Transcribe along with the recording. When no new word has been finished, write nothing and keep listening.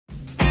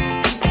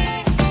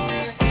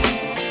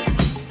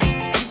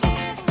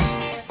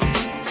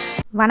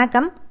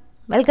வணக்கம்,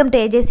 welcome to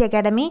AJC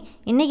academy.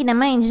 இன்றைக்கி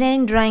நம்ம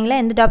இன்ஜினியரிங் ட்ராயிங்கில்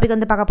எந்த டாபிக்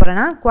வந்து பார்க்க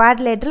போகிறோன்னா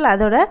குவாட்ரிலேட்ரல்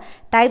அதோட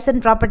டைப்ஸ்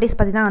அண்ட் ப்ராப்பர்ட்டிஸ்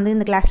பற்றி தான் வந்து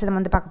இந்த கிளாஸில் நம்ம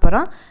வந்து பார்க்க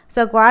போகிறோம்.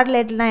 ஸோ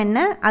குவாட்ரிலேட்ரல்னால்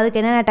என்ன, அதுக்கு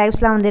என்னென்ன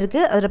டைப்ஸ்லாம் வந்து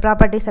இருக்குது, அதோட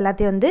ப்ராப்பர்ட்டிஸ்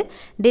எல்லாத்தையும் வந்து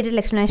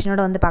டீட்டெயில்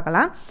எக்ஸ்ப்ளனேஷனோட வந்து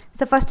பார்க்கலாம்.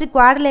 ஸோ ஃபஸ்ட்டு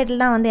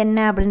குவாட்ரிலேட்ரல்னால் வந்து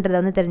என்ன அப்படின்றத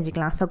வந்து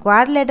தெரிஞ்சுக்கலாம். ஸோ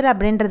குவாட்ரிலேட்ரல்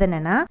அப்படின்றது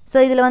என்னென்னா, ஸோ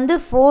இதில் வந்து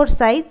 4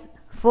 sides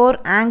 4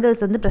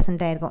 angles வந்து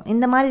ப்ரெசென்ட் ஆகிருக்கும்.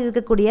 இந்த மாதிரி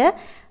இருக்கக்கூடிய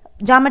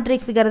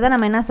ஜாமெட்ரிக் ஃபிகர் தான்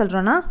நம்ம என்ன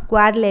சொல்கிறோன்னா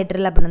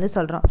குவாட்ரிலேட்ரல் அப்படின்னு வந்து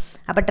சொல்கிறோம்.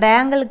 அப்போ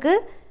ட்ரையாங்கிளுக்கு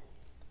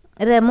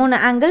 3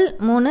 ஆங்கிள்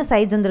 3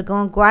 சைட்ஸ்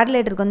வந்துருக்கும்.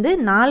 குவாட்ரிலேட்டருக்கு வந்து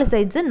 4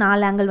 சைட்ஸு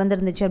 4 ஆங்கிள் வந்து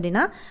இருந்துச்சு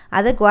அப்படின்னா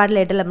அதை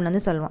குவாட்ரிலேட்ரல் அப்படின்னு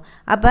வந்து சொல்லுவோம்.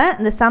 அப்போ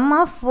இந்த some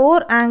of 4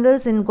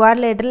 angles in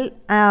quadrilateral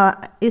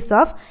is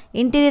of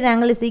interior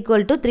angle is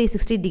equal to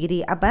 360 degree.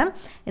 அப்போ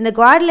இந்த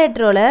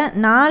குவாட்ரிலேட்டரோட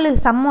 4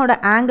 சம்மோட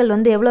ஆங்கிள்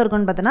வந்து எவ்வளோ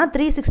இருக்குன்னு பார்த்தோன்னா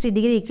 360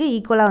 டிகிரிக்கு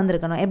ஈக்குவலாக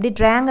வந்துருக்கணும். எப்படி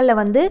ட்ரையாங்கிளில்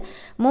வந்து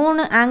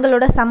 3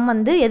 ஆங்கிளோட சம்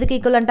வந்து எதுக்கு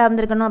ஈக்குவலண்ட்டாக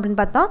வந்திருக்கணும்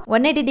அப்படின்னு பார்த்தோம்,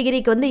 180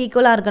 டிகிரிக்கு வந்து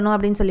ஈக்குவலாக இருக்கணும்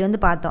அப்படின்னு சொல்லி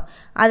வந்து பார்த்தோம்.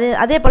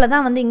 அதே போல்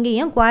தான் வந்து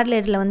இங்கேயும்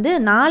குவாட்ரிலேட்டரில் வந்து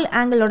 4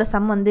 ஆங்கிளோட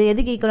சம் வந்து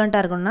எதுக்கு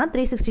ஈக்குவலண்ட்டாக இருக்கணும்னா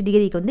 360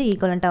 டிகிரிக்கு வந்து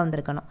ஈக்குவலண்ட்டாக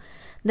வந்திருக்கணும்.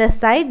 The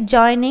side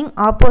joining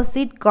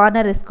opposite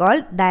corner is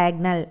called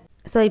diagonal.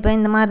 So இப்போ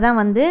இந்த மாதிரி தான்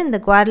வந்து இந்த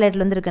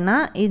குவாட்ரிலேட்டரில் வந்து இருக்குன்னா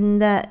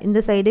இந்த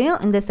சைடையும்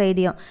இந்த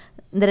சைடையும்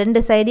இந்த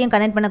 2 சைடையும்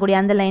கனெக்ட் பண்ணக்கூடிய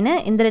அந்த லைனு,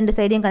 இந்த 2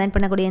 சைடையும் கனெக்ட்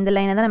பண்ணக்கூடிய இந்த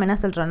லைனை தான் நம்ம என்ன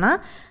சொல்கிறோன்னா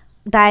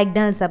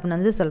diagonals அப்படின்னு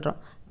வந்து சொல்கிறோம்.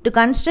 To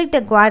construct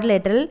a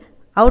quadrilateral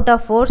out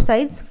of 4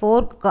 sides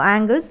 4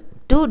 angles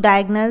 2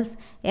 diagonals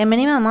a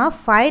minimum of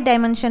 5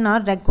 dimensions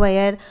are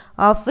required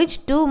of which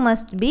 2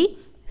 must be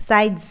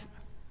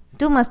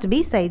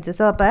sides.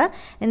 So அப்போ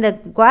இந்த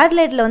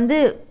குவாட்ரிலேட்டரில் வந்து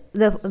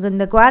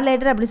இந்த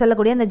குவாட்ரிலேட்டர் அப்படி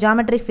சொல்லக்கூடிய இந்த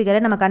ஜாமெட்ரிக் ஃபிகரை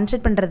நம்ம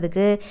கன்ஸ்ட்ரக்ட்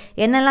பண்ணுறதுக்கு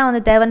என்னெல்லாம்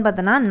வந்து தேவைன்னு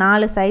பார்த்தோன்னா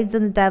 4 சைட்ஸ்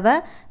வந்து தேவை,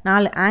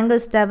 4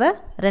 ஆங்கிள்ஸ் தேவை,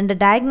 2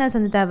 டயகனல்ஸ்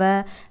வந்து தேவை,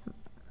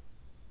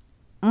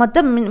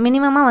 மொத்தம்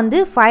மினிமமாக வந்து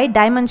 5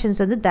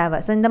 டைமென்ஷன்ஸ் வந்து தேவை.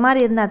 ஸோ இந்த மாதிரி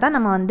இருந்தால் தான்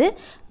நம்ம வந்து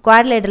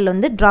குவாட்ரிலேட்டரில்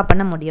வந்து ட்ரா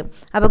பண்ண முடியும்.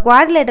 அப்போ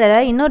குவாட்ரிலேட்டரை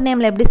இன்னொரு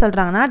நேமில் எப்படி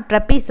சொல்கிறாங்கன்னா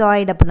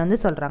ட்ரெப்பிசாய்டு அப்படின்னு வந்து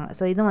சொல்கிறாங்க.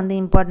 ஸோ இதுவும் வந்து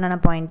இம்பார்ட்டண்டான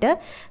பாயிண்ட்டு.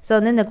 ஸோ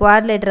வந்து இந்த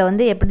குவாட்ரிலேட்டரை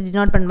வந்து எப்படி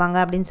டினோட் பண்ணுவாங்க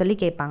அப்படின்னு சொல்லி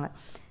கேட்பாங்க.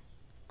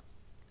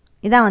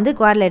 இதான் வந்து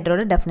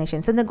குவாட்ரிலேட்டரோட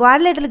டெஃபினேஷன். ஸோ இந்த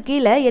குவாட்ரிலேட்டருக்கு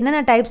கீழே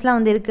என்னென்ன டைப்ஸ்லாம்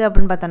வந்து இருக்குது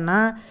அப்படின்னு பார்த்தோம்னா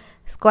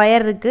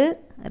ஸ்கொயர் இருக்குது,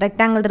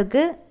 ரெக்டாங்கிள்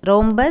இருக்குது,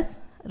 ரோம்பஸ்,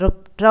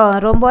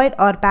 ரோம்பாய்ட்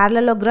ஆர்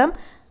பேரலலோகிராம்,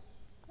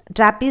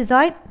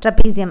 ட்ராபிசாய்ட்,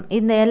 ட்ரப்பீசியம்,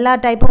 இந்த எல்லா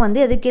டைப்பும் வந்து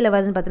எது கீழே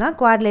வருதுன்னு பார்த்தோன்னா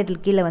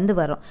குவாட்ரிலேட்டர் கீழே வந்து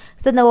வரும்.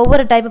 ஸோ இந்த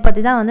ஒவ்வொரு டைப்பை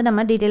பற்றி தான் வந்து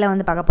நம்ம டீட்டெயிலாக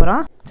வந்து பார்க்க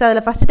போகிறோம். ஸோ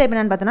அதில் ஃபஸ்ட்டு டைப்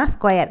என்னென்னு பார்த்தோன்னா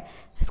ஸ்கொயர்.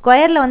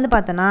 ஸ்கொயரில் வந்து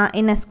பார்த்தோன்னா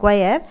இன் அ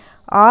square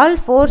all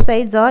 4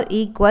 sides R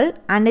equal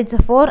and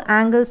it's 4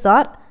 angles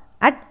R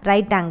at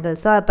right angle.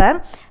 So அப்போ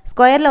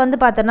ஸ்கொயரில் வந்து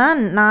பார்த்தோன்னா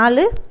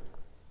 4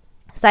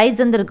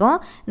 சைட்ஸ் வந்துருக்கும்.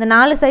 இந்த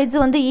 4 சைட்ஸு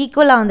வந்து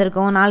ஈக்குவலாக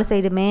வந்திருக்கும் 4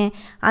 சைடுமே.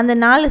 அந்த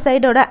 4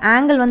 சைடோட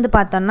ஆங்கிள் வந்து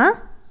பார்த்தோன்னா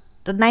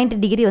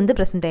 90 டிகிரி வந்து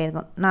ப்ரெசென்ட்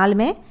ஆகிருக்கும்.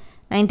 4மே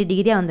 90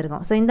 டிகிரியாக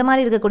வந்திருக்கும். ஸோ இந்த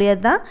மாதிரி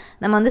இருக்கக்கூடியது தான்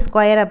நம்ம வந்து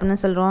ஸ்கொயர்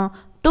அப்படின்னு சொல்கிறோம்.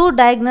 2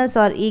 diagonals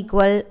are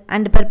equal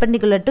and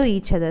perpendicular to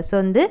each other. So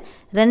வந்து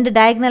 2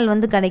 diagonal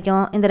வந்து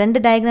கிடைக்கும். இந்த 2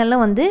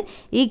 diagonalலும் வந்து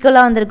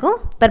ஈக்குவலாக வந்திருக்கும்,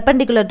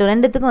 பெர்பெண்டிகுலர் டு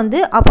ரெண்டுத்துக்கும் வந்து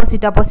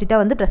ஆப்போசிட்டாக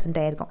வந்து ப்ரெசென்ட்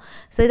ஆகிருக்கும்.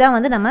 ஸோ இதான்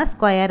வந்து நம்ம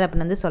ஸ்கொயர்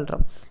அப்படின்னு வந்து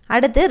சொல்கிறோம்.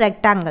 அடுத்து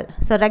ரெக்டாங்கிள்.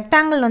 ஸோ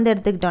ரெக்டாங்கிள் வந்து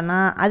எடுத்துக்கிட்டோன்னா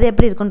அது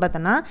எப்படி இருக்குன்னு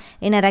பார்த்தோன்னா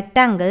இன் அ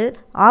rectangle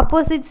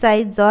opposite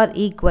sides are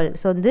equal.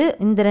 So வந்து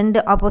இந்த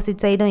 2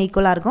 ஆப்போசிட் சைடும்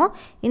ஈக்குவலாக இருக்கும்,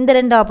 இந்த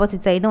 2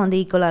 ஆப்போசிட் சைடும் வந்து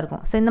ஈக்குவலாக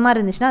இருக்கும். ஸோ இந்த மாதிரி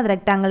இருந்துச்சுன்னா அது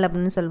ரெக்டாங்கிள்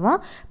அப்படின்னு சொல்லுவோம்.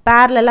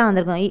 பேரலாக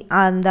வந்திருக்கும்,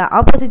 அந்த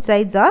opposite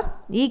sides are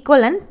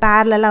equal and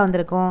பேரலாக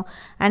வந்திருக்கும்.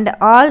 And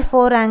all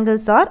 4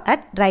 angles R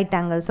at right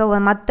angle. So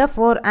மற்ற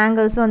 4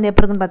 angles வந்து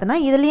எப்படி இருக்குன்னு பார்த்தோன்னா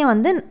இதுலேயும்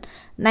வந்து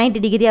 90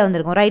 டிகிரியாக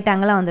வந்திருக்கும், ரைட்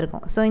ஆங்கிளாக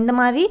வந்திருக்கும். ஸோ இந்த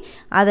மாதிரி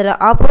அதில்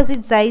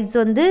ஆப்போசிட் சைட்ஸ்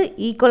வந்து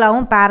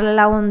ஈக்குவலாகவும்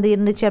பேரலாகவும் வந்து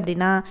இருந்துச்சு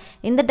அப்படின்னா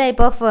இந்த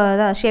டைப் ஆஃப்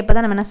ஷேப்பை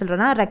தான் நம்ம என்ன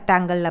சொல்கிறோன்னா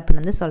ரெக்டாங்கிள்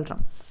அப்படின்னு வந்து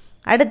சொல்கிறோம்.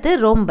 அடுத்து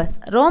ரோம்பஸ்.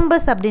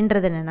 ரோம்பஸ்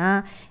அப்படின்றது என்னென்னா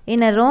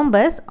இன் அ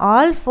rhombus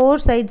all 4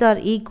 sides R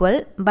equal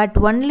but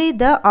only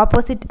the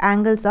opposite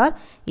angles R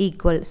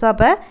equal. So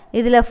அப்போ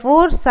இதில்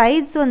 4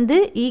 sides வந்து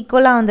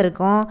ஈக்குவலாக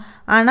வந்திருக்கும்,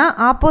 ஆனால்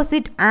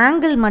ஆப்போசிட்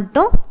ஆங்கிள்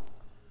மட்டும்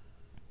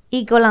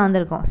ஈக்குவலாக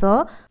வந்திருக்கும். ஸோ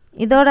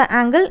இதோட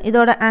ஆங்கிள்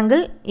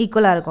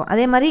ஈக்குவலாக இருக்கும்,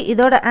 அதே மாதிரி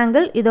இதோட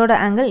ஆங்கிள்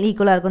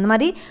ஈக்குவலாக இருக்கும். இந்த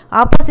மாதிரி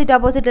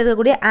ஆப்போசிட்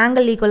இருக்கக்கூடிய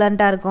ஆங்கிள்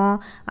ஈக்குவலண்ட்டாக இருக்கும்.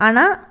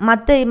 ஆனால்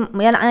மற்ற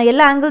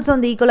எல்லா ஆங்கிள்ஸும்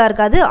வந்து ஈக்குவலாக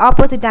இருக்காது,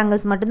 ஆப்போசிட்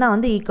ஆங்கிள்ஸ் மட்டும்தான்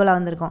வந்து ஈக்குவலாக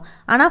வந்திருக்கும்.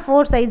 ஆனால்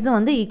 4 sides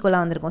வந்து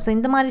ஈக்குவலாக வந்திருக்கும். ஸோ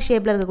இந்த மாதிரி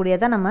ஷேப்பில்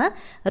இருக்கக்கூடியதான் நம்ம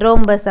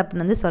ரோம்பஸ்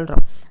அப்படின்னு வந்து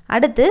சொல்கிறோம்.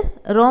 அடுத்து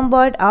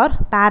ரோம்பாய்ட் ஆர்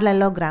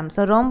பேரலலோகிராம்.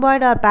 ஸோ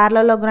ரோம்பாய்ட் ஆர்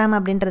பேரலலோகிராம்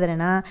அப்படின்றது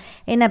என்னென்னா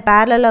இன் அ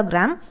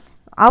பேரலலோகிராம்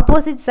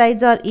opposite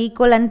sides are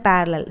equal and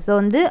parallel. So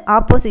வந்து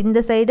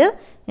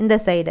இந்த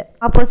சைடு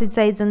ஆப்போசிட்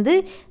சைட்ஸ் வந்து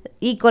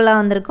ஈக்குவலாக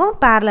வந்திருக்கும்,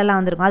 பேரலாக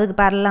வந்திருக்கும், அதுக்கு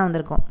பேரலாக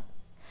வந்திருக்கும்.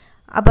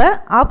 அப்போ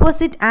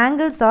opposite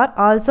angles are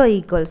also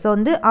equal. So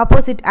வந்து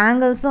ஆப்போசிட்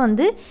ஆங்கிள்ஸும்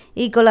வந்து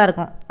ஈக்குவலாக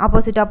இருக்கும்,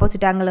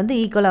 ஆப்போசிட் ஆங்கிள் வந்து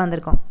ஈக்குவலாக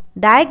வந்திருக்கும்.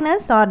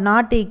 diagonals are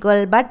not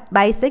equal but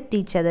bisect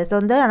each other. So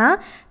வந்து ஆனால்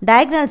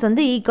diagonals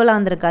வந்து ஈக்குவலாக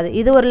வந்திருக்காது,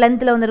 இது ஒரு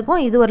லென்த்தில்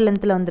வந்திருக்கும், இது ஒரு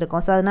லென்த்தில்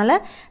வந்திருக்கும். ஸோ அதனால்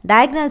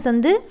diagonals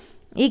வந்து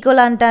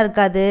ஈக்குவலான்ட்டாக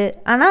இருக்காது.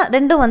 ஆனால்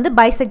ரெண்டும் வந்து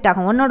பைசெக்ட்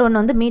ஆகும், ஒன்னோட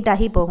ஒன்று வந்து மீட்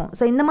ஆகி போகும்.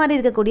 ஸோ இந்த மாதிரி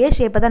இருக்கக்கூடிய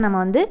ஷேப்பை தான் நம்ம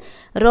வந்து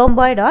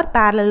ரோம்பாய்டு ஆர்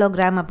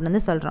பேரலோகிராம் அப்படின்னு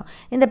வந்து சொல்கிறோம்.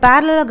 இந்த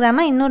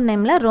பேரலோகிராமை இன்னொரு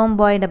நேமில்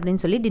ரோம்பாய்டு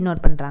அப்படின்னு சொல்லி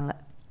டினோட் பண்ணுறாங்க.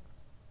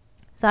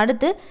 ஸோ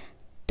அடுத்து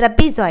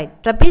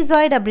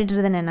ட்ரப்பீசாய்டு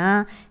அப்படின்றது என்னென்னா,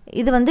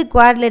 இது வந்து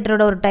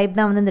குவாட்ரிலேட்டரோட ஒரு டைப்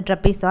தான் வந்து இந்த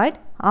ட்ரப்பீசாய்டு.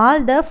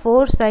 All the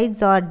 4 sides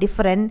are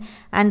different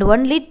and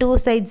only 2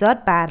 sides R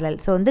parallel.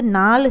 So வந்து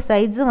 4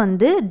 சைட்ஸும்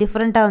வந்து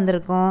டிஃப்ரெண்ட்டாக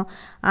வந்திருக்கும்.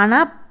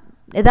 ஆனால்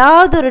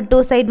ஏதாவது ஒரு 2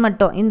 சைடு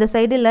மட்டும், இந்த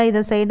சைடு இல்லை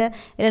இந்த சைடு,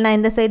 இல்லைனா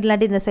இந்த சைடு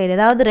இல்லாட்டி இந்த சைடு,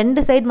 ஏதாவது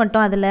 2 சைடு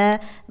மட்டும் அதில்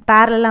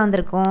பேரலாக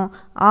வந்திருக்கும்.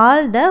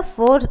 All the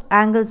 4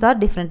 angles are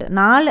different.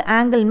 4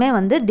 ஆங்கிளுமே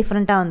வந்து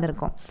டிஃப்ரெண்ட்டாக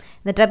வந்திருக்கும்.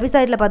 இந்த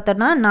ட்ரப்பீசாய்டில்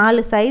பார்த்தோன்னா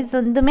 4 சைட்ஸ்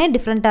வந்துமே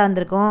டிஃப்ரெண்ட்டாக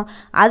வந்திருக்கும்.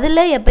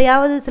 அதில்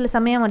எப்போயாவது சில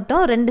சமயம்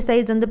மட்டும் 2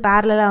 சைட்ஸ் வந்து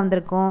பேரலாக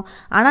வந்திருக்கும்.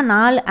 ஆனால்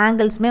 4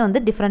 ஆங்கிள்ஸுமே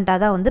வந்து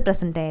டிஃப்ரெண்ட்டாக தான் வந்து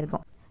ப்ரெசென்ட்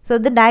ஆகிருக்கும். ஸோ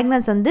இது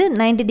டயக்னல்ஸ் வந்து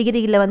 90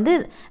 டிகிரியில் வந்து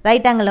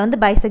ரைட் ஆங்கிளில் வந்து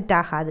பைசெக்ட்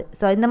ஆகாது.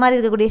 ஸோ இந்த மாதிரி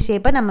இருக்கக்கூடிய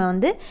ஷேப்பை நம்ம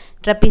வந்து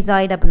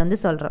ட்ரப்பீசாய்டு அப்படின்னு வந்து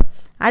சொல்கிறோம்.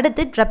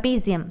 அடுத்து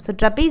ட்ரப்பீசியம். ஸோ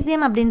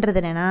ட்ரப்பீசியம் அப்படின்றது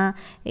என்னென்னா,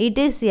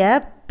 it is a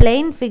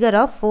plain figure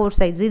of 4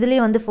 sides.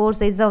 இதுலேயே வந்து 4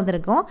 sides தான்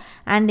வந்திருக்கும்.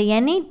 And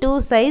any 2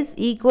 sides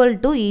equal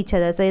to each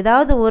other. So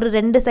ஏதாவது ஒரு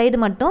 2 சைடு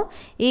மட்டும்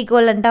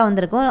ஈக்குவலண்ட்டாக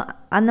வந்திருக்கும்.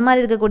 அந்த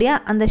மாதிரி இருக்கக்கூடிய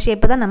அந்த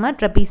ஷேப்பை தான் நம்ம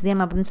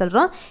ட்ரப்பீசியம் அப்படின்னு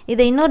சொல்கிறோம்.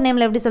 இதை இன்னொரு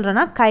நேமில் எப்படி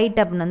சொல்கிறோன்னா கைட்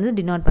அப்படின்னு வந்து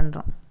டினோட்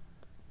பண்ணுறோம்.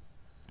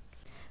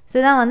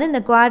 ஸோ தான் வந்து இந்த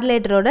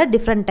குவாட்ரிலேட்டரோட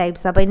டிஃப்ரெண்ட்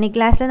டைப்ஸ். அப்போ இன்றைக்கி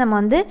கிளாஸில் நம்ம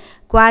வந்து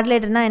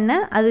குவாட்ரிலேட்டர்னால் என்ன,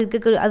 அது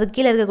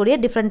கீழே இருக்கக்கூடிய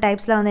டிஃப்ரெண்ட்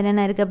டைப்ஸ்லாம் வந்து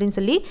என்னென்ன இருக்குது அப்படின்னு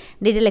சொல்லி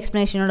டீட்டெயில்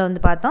எக்ஸ்ப்ளனேஷனோட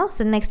வந்து பார்த்தோம்.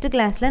 ஸோ நெக்ஸ்ட்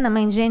கிளாஸில்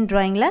நம்ம இன்ஜினியரிங்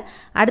ட்ராயிங்கில்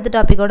அடுத்த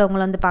டாப்பிக்கோடு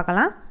உங்களை வந்து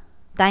பார்க்கலாம்.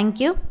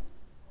 தேங்க்யூ.